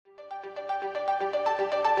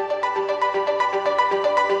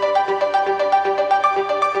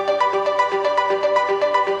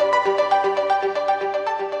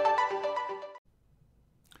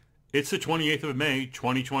It's the 28th of May,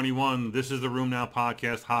 2021. This is the Room Now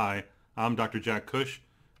podcast. Hi, I'm Dr. Jack Cush,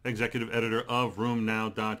 executive editor of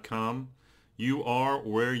RoomNow.com. You are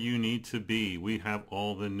where you need to be. We have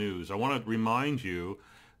all the news. I want to remind you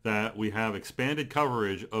that we have expanded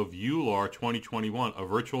coverage of EULAR 2021, a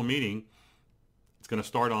virtual meeting. It's going to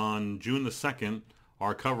start on June the 2nd.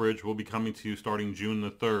 Our coverage will be coming to you starting June the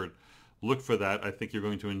 3rd. Look for that. I think you're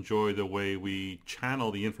going to enjoy the way we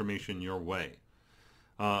channel the information your way.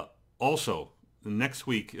 Also, next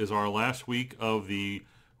week is our last week of the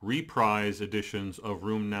reprise editions of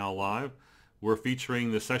Room Now Live. We're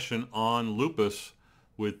featuring the session on lupus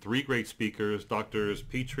with three great speakers, Drs.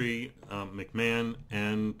 Petrie, McMahon,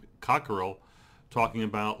 and Cockerell, talking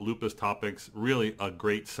about lupus topics. Really a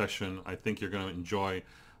great session. I think you're going to enjoy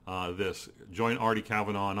this. Join Artie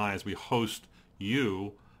Cavanaugh and I as we host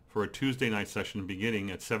you for a Tuesday night session beginning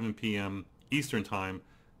at 7 p.m. Eastern Time,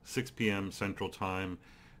 6 p.m. Central Time.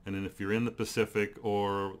 And then if you're in the Pacific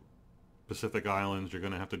or Pacific Islands, you're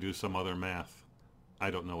going to have to do some other math. I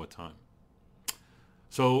don't know what time.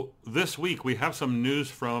 So this week we have some news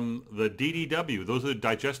from the DDW. Those are the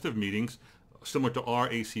digestive meetings, similar to our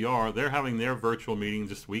ACR. They're having their virtual meetings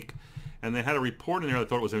this week. And they had a report in there I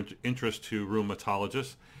thought was of interest to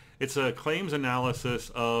rheumatologists. It's a claims analysis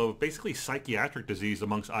of basically psychiatric disease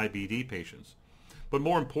amongst IBD patients. But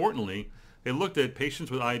more importantly, they looked at patients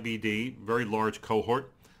with IBD, very large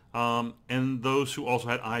cohort, and those who also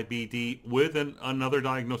had IBD with another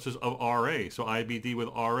diagnosis of RA. So IBD with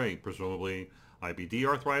RA, presumably IBD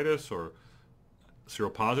arthritis or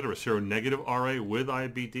seropositive or seronegative RA with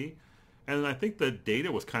IBD. And I think the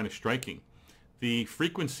data was kind of striking. The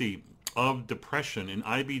frequency of depression in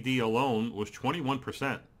IBD alone was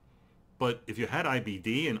 21%. But if you had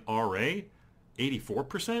IBD and RA,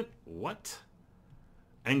 84%? What?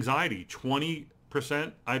 Anxiety, 20%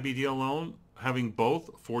 IBD alone, having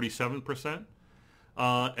both 47%. And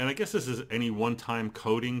I guess this is any one-time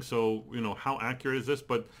coding, so how accurate is this?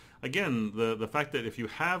 But again, the fact that if you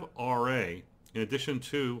have RA in addition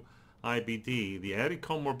to IBD, the added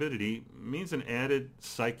comorbidity means an added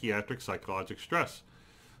psychologic stress.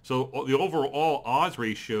 So the overall odds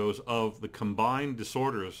ratios of the combined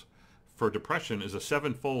disorders for depression is a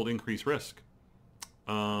 7-fold increased risk.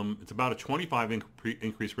 It's about a 25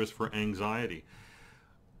 increased risk for anxiety.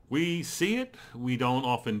 We see it. We don't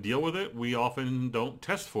often deal with it. We often don't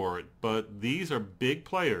test for it. But these are big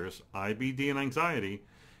players, IBD and anxiety,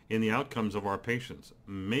 in the outcomes of our patients.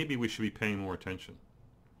 Maybe we should be paying more attention.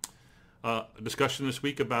 A discussion this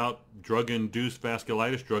week about drug-induced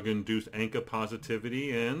vasculitis, drug-induced ANCA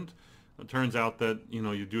positivity, and it turns out that,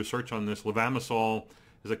 you do a search on this, levamisole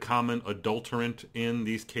is a common adulterant in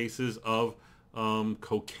these cases of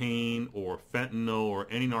cocaine or fentanyl or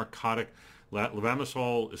any narcotic.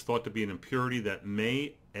 Levamisole is thought to be an impurity that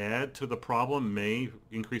may add to the problem, may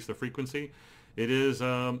increase the frequency. It is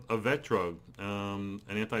a vet drug, an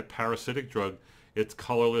anti-parasitic drug. It's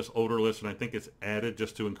colorless, odorless, and I think it's added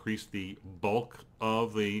just to increase the bulk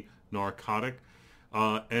of the narcotic.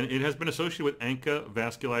 And it has been associated with ANCA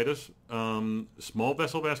vasculitis, small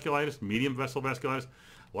vessel vasculitis, medium vessel vasculitis,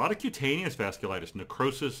 a lot of cutaneous vasculitis,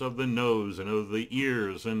 necrosis of the nose and of the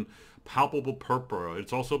ears, and palpable purpura.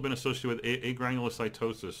 It's also been associated with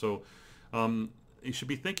agranulocytosis. So you should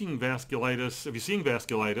be thinking vasculitis. If you're seeing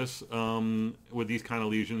vasculitis with these kind of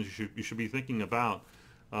lesions, you should be thinking about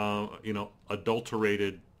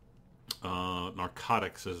adulterated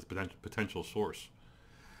narcotics as a potential source.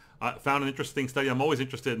 I found an interesting study. I'm always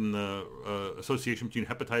interested in the association between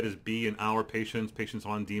hepatitis B and our patients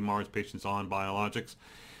on DMARDs, patients on biologics.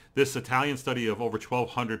 This Italian study of over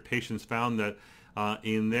 1,200 patients found that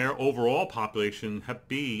in their overall population, Hep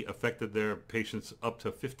B affected their patients up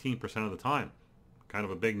to 15% of the time. Kind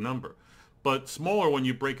of a big number. But smaller when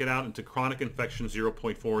you break it out into chronic infection,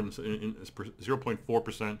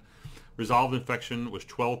 0.4%. Resolved infection was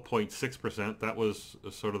 12.6%. That was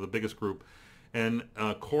sort of the biggest group. And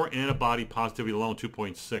core antibody positivity alone,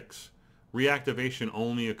 2.6. Reactivation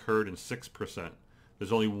only occurred in 6%.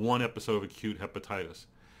 There's only one episode of acute hepatitis.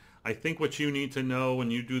 I think what you need to know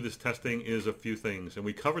when you do this testing is a few things. And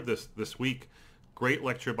we covered this week. Great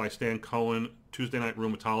lecture by Stan Cohen, Tuesday Night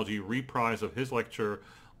Rheumatology, reprise of his lecture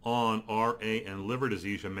on RA and liver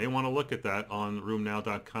disease. You may want to look at that on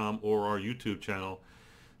RoomNow.com or our YouTube channel.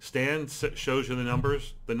 Stan shows you the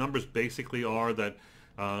numbers. The numbers basically are that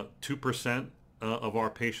 2% of our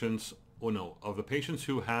patients, of the patients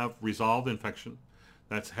who have resolved infection,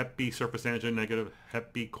 that's Hep B surface antigen negative,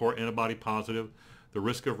 Hep B core antibody positive, the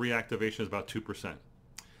risk of reactivation is about 2%.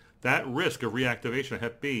 That risk of reactivation of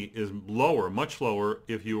Hep B is lower, much lower,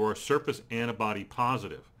 if you are surface antibody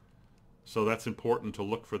positive. So that's important to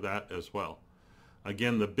look for that as well.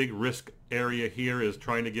 Again, the big risk area here is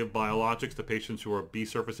trying to give biologics to patients who are B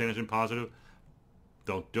surface antigen positive.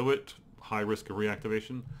 Don't do it. High risk of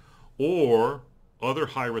reactivation. Or other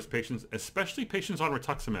high risk patients, especially patients on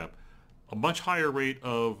rituximab. A much higher rate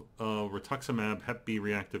of rituximab Hep B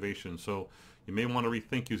reactivation. So you may want to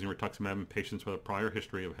rethink using rituximab in patients with a prior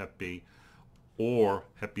history of Hep B or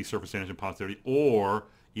Hep B surface antigen positivity, or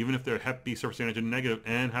even if they're Hep B surface antigen negative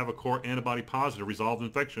and have a core antibody positive resolved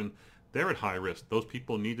infection, they're at high risk. Those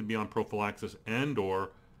people need to be on prophylaxis and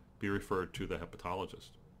or be referred to the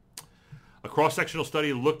hepatologist. A cross-sectional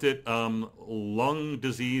study looked at lung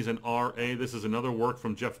disease and RA. This is another work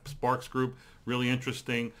from Jeff Sparks' group, really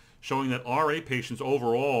interesting, showing that RA patients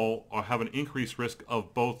overall have an increased risk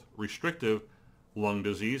of both restrictive lung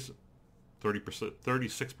disease,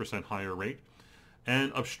 36% higher rate,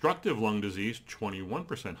 and obstructive lung disease,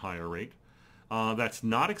 21% higher rate. That's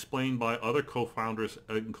not explained by other co-founders,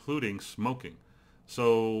 including smoking.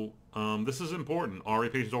 So this is important. RA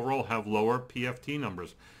patients overall have lower PFT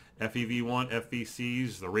numbers. FEV1,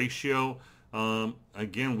 FVCs, the ratio.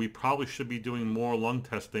 Again, we probably should be doing more lung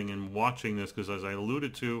testing and watching this because, as I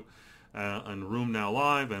alluded to on Room Now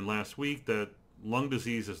Live and last week, that lung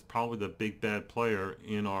disease is probably the big bad player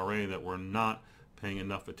in RA that we're not paying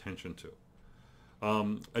enough attention to.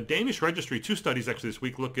 A Danish registry, 2 studies actually this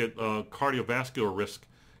week, look at cardiovascular risk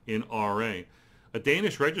in RA. A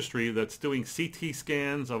Danish registry that's doing CT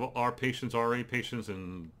scans of our patients, RA patients,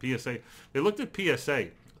 and PSA. They looked at PSA,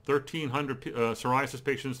 1,300 psoriasis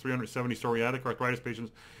patients, 370 psoriatic arthritis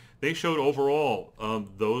patients. They showed overall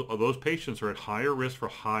those patients are at higher risk for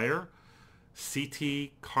higher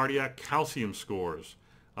CT cardiac calcium scores.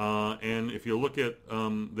 And if you look at,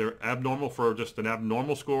 they're abnormal for just an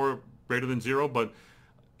abnormal score, greater than 0, but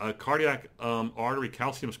a cardiac artery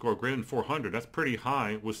calcium score greater than 400, that's pretty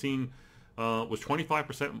high, was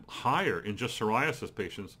 25% higher in just psoriasis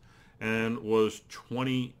patients and was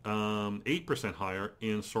 28% higher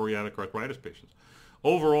in psoriatic arthritis patients.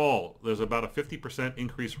 Overall, there's about a 50%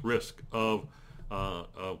 increased risk of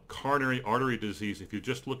coronary artery disease if you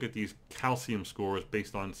just look at these calcium scores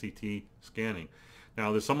based on CT scanning.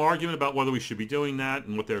 Now, there's some argument about whether we should be doing that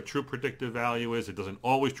and what their true predictive value is. It doesn't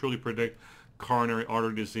always truly predict coronary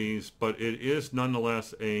artery disease, but it is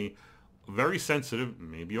nonetheless a very sensitive,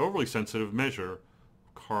 maybe overly sensitive measure of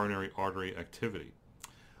coronary artery activity.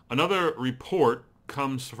 Another report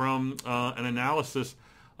comes from an analysis,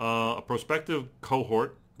 a prospective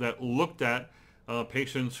cohort that looked at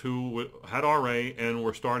patients who had RA and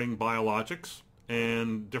were starting biologics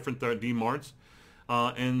and different DMARDs.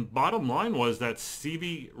 And bottom line was that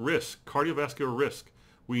CV risk, cardiovascular risk,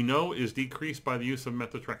 we know is decreased by the use of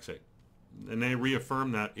methotrexate. And they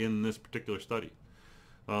reaffirmed that in this particular study.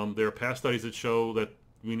 There are past studies that show that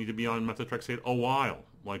we need to be on methotrexate a while,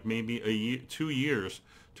 like maybe 2 years,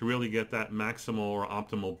 to really get that maximal or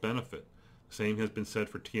optimal benefit. Same has been said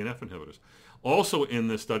for TNF inhibitors. Also in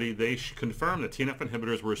this study, they confirmed that TNF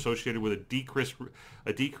inhibitors were associated with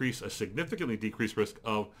a significantly decreased risk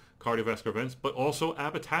of cardiovascular events, but also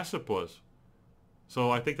abatacept was.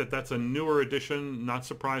 So I think that that's a newer addition, not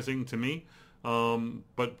surprising to me.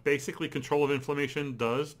 But basically, control of inflammation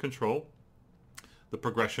does control the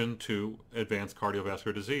progression to advanced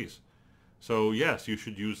cardiovascular disease. So yes, you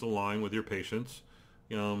should use the line with your patients.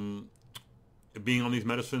 Being on these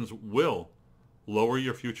medicines will lower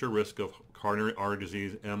your future risk of coronary artery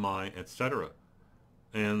disease, MI, etc.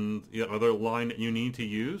 And the other line that you need to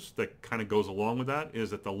use that kind of goes along with that is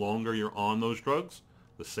that the longer you're on those drugs,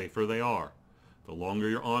 the safer they are. The longer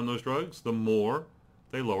you're on those drugs, the more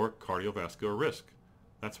they lower cardiovascular risk.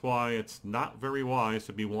 That's why it's not very wise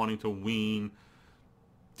to be wanting to wean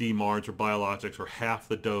DMARDs or biologics or half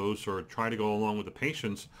the dose or try to go along with the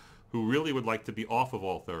patients who really would like to be off of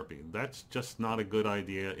all therapy. That's just not a good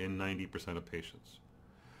idea in 90% of patients.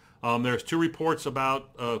 There's 2 reports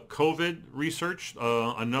about COVID research.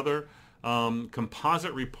 Another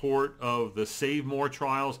composite report of the Save More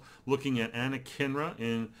trials looking at anakinra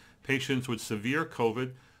in patients with severe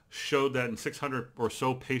COVID showed that in 600 or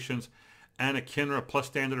so patients, anakinra plus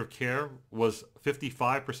standard of care was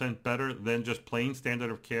 55% better than just plain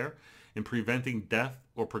standard of care in preventing death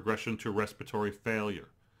or progression to respiratory failure.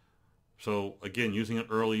 So again, using it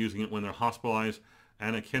early, using it when they're hospitalized,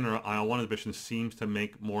 anakinra, IL-1 inhibition seems to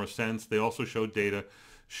make more sense. They also showed data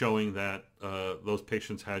showing that those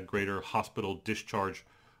patients had greater hospital discharge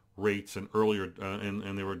rates and earlier,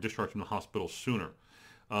 and they were discharged from the hospital sooner.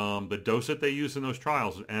 The dose that they used in those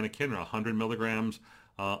trials was anakinra, 100 milligrams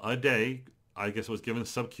a day. I guess it was given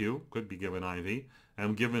sub-Q, could be given IV,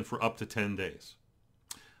 and given for up to 10 days.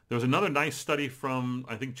 There was another nice study from,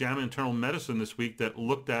 I think, JAMA Internal Medicine this week that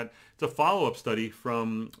looked at, it's a follow-up study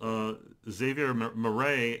from Xavier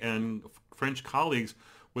Marais and French colleagues,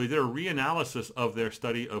 where they did a reanalysis of their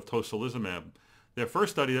study of tocilizumab. Their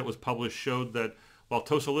first study that was published showed that while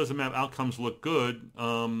tocilizumab outcomes looked good,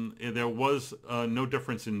 there was no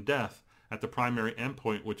difference in death at the primary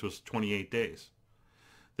endpoint, which was 28 days.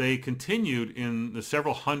 They continued in the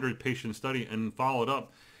several hundred patient study and followed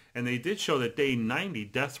up, and they did show that day 90,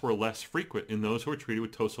 deaths were less frequent in those who were treated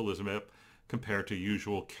with tocilizumab compared to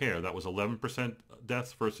usual care. That was 11%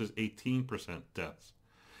 deaths versus 18% deaths.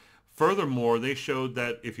 Furthermore, they showed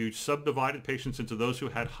that if you subdivided patients into those who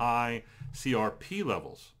had high CRP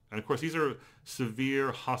levels, and of course these are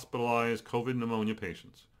severe hospitalized COVID pneumonia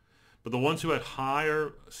patients, but the ones who had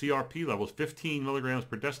higher CRP levels, 15 milligrams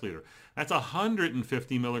per deciliter, that's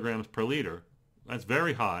 150 milligrams per liter, that's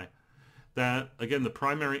very high, that, again, the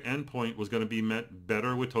primary endpoint was going to be met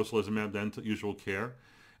better with tocilizumab than usual care,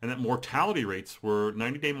 and that mortality rates were,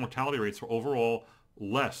 90-day mortality rates were overall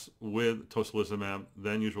less with tocilizumab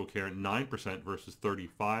than usual care, 9% versus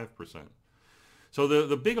 35%. So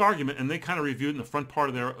the big argument, and they kind of reviewed in the front part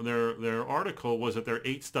of their article, was that there are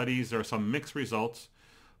 8 studies, there are some mixed results.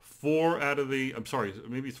 4 out of the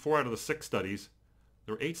 6 studies,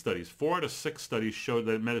 there were 8 studies, 4 out of 6 studies showed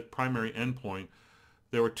that it met its primary endpoint.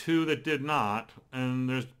 There were 2 that did not, and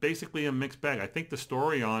there's basically a mixed bag. I think the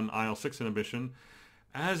story on IL-6 inhibition,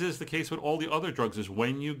 as is the case with all the other drugs, is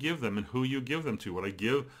when you give them and who you give them to. Would I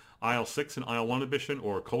give IL-6 and IL-1 inhibition,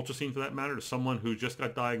 or colchicine for that matter, to someone who just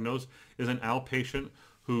got diagnosed as an outpatient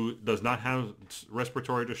who does not have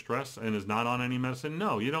respiratory distress and is not on any medicine?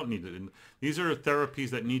 No, you don't need it. And these are therapies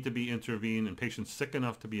that need to be intervened in patients sick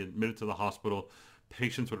enough to be admitted to the hospital,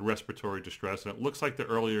 patients with respiratory distress, and it looks like the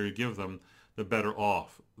earlier you give them, the better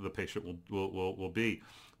off the patient will be.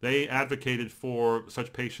 They advocated for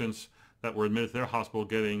such patients that were admitted to their hospital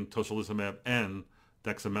getting tocilizumab and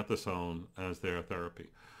dexamethasone as their therapy.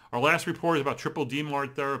 Our last report is about triple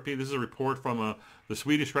DMARD therapy. This is a report from the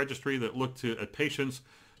Swedish registry that looked at patients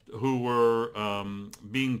who were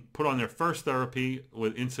being put on their first therapy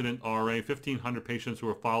with incident RA, 1,500 patients who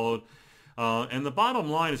were followed. And the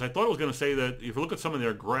bottom line is, I thought it was going to say that if you look at some of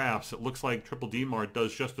their graphs, it looks like triple DMARD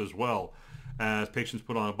does just as well as patients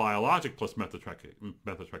put on a biologic plus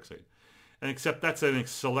methotrexate. And except that's a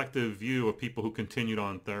selective view of people who continued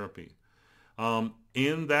on therapy.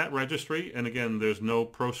 In that registry, and again, there's no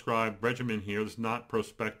proscribed regimen here, it's not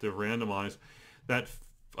prospective randomized, that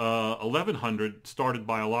 1,100 started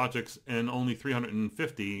biologics and only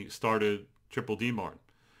 350 started triple DMARD.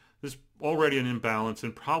 There's already an imbalance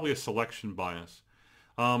and probably a selection bias.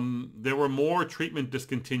 There were more treatment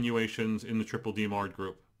discontinuations in the triple DMARD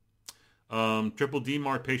group. Triple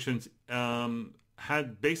DMARD patients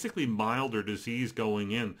had basically milder disease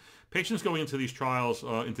going in. Patients going into these trials,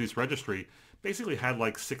 into this registry, basically had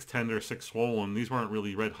like 6 tender, 6 swollen. These weren't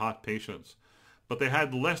really red hot patients, but they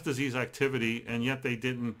had less disease activity, and yet they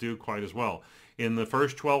didn't do quite as well. In the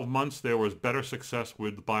first 12 months, there was better success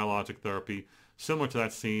with the biologic therapy, similar to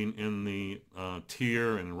that seen in the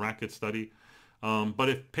TIER and RACKET study. But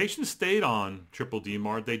if patients stayed on triple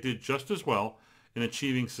DMARD, they did just as well in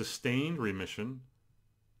achieving sustained remission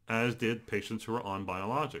as did patients who were on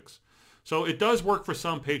biologics. So it does work for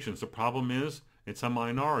some patients. The problem is it's a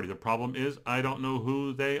minority. The problem is I don't know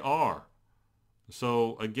who they are.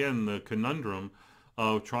 So again, the conundrum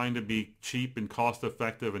of trying to be cheap and cost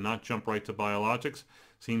effective and not jump right to biologics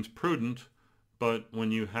seems prudent, but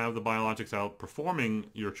when you have the biologics outperforming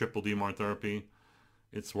your triple DMARD therapy,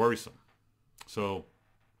 it's worrisome. So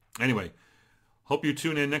anyway, hope you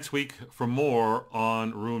tune in next week for more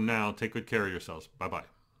on Room Now. Take good care of yourselves. Bye-bye.